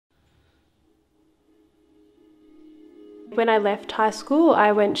When I left high school,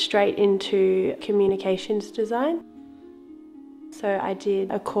 I went straight into communications design. So I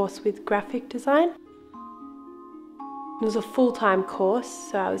did a course with graphic design. It was a full-time course,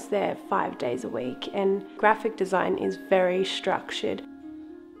 so I was there 5 days a week, and graphic design is very structured.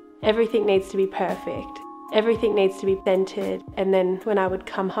 Everything needs to be perfect. Everything needs to be centered, and then when I would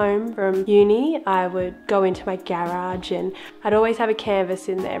come home from uni, I would go into my garage and I'd always have a canvas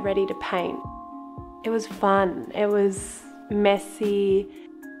in there ready to paint. It was fun, it was messy.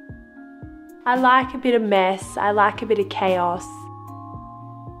 I like a bit of mess, I like a bit of chaos.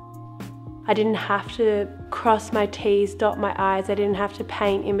 I didn't have to cross my T's, dot my I's, I didn't have to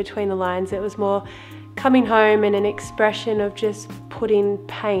paint in between the lines. It was more coming home and an expression of just putting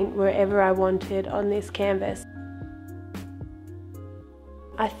paint wherever I wanted on this canvas.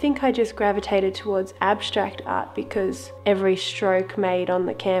 I think I just gravitated towards abstract art because every stroke made on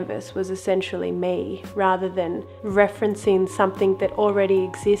the canvas was essentially me, rather than referencing something that already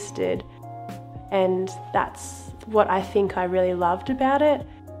existed. And that's what I think I really loved about it.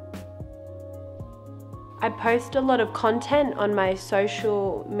 I post a lot of content on my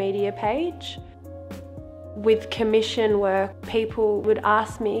social media page. With commission work, people would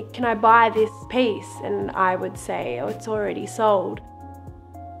ask me, can I buy this piece? And I would say, oh, it's already sold.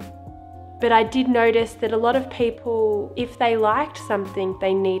 But I did notice that a lot of people, if they liked something,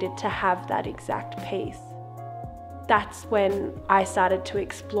 they needed to have that exact piece. That's when I started to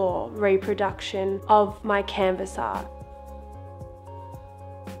explore reproduction of my canvas art.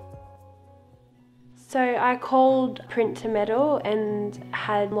 So I called Print to Metal and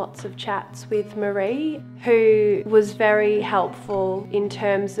had lots of chats with Marie, who was very helpful in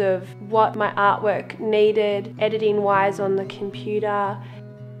terms of what my artwork needed, editing-wise on the computer.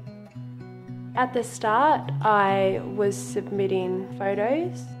 At the start, I was submitting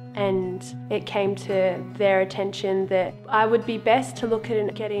photos, and it came to their attention that I would be best to look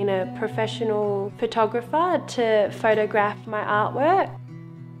at getting a professional photographer to photograph my artwork.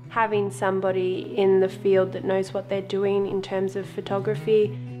 Having somebody in the field that knows what they're doing in terms of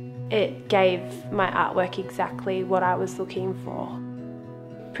photography, it gave my artwork exactly what I was looking for.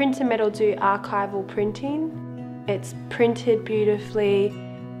 Print to Metal do archival printing. It's printed beautifully,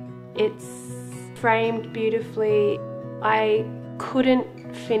 it's framed beautifully. I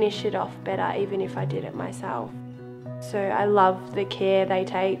couldn't finish it off better even if I did it myself. So I love the care they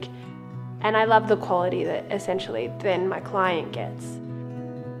take, and I love the quality that essentially then my client gets.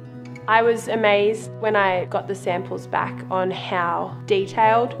 I was amazed when I got the samples back on how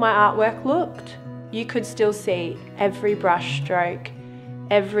detailed my artwork looked. You could still see every brush stroke,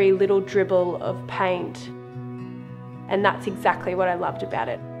 every little dribble of paint, and that's exactly what I loved about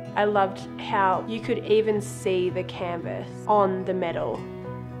it. I loved how you could even see the canvas on the metal.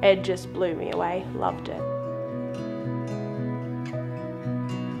 It just blew me away, loved it.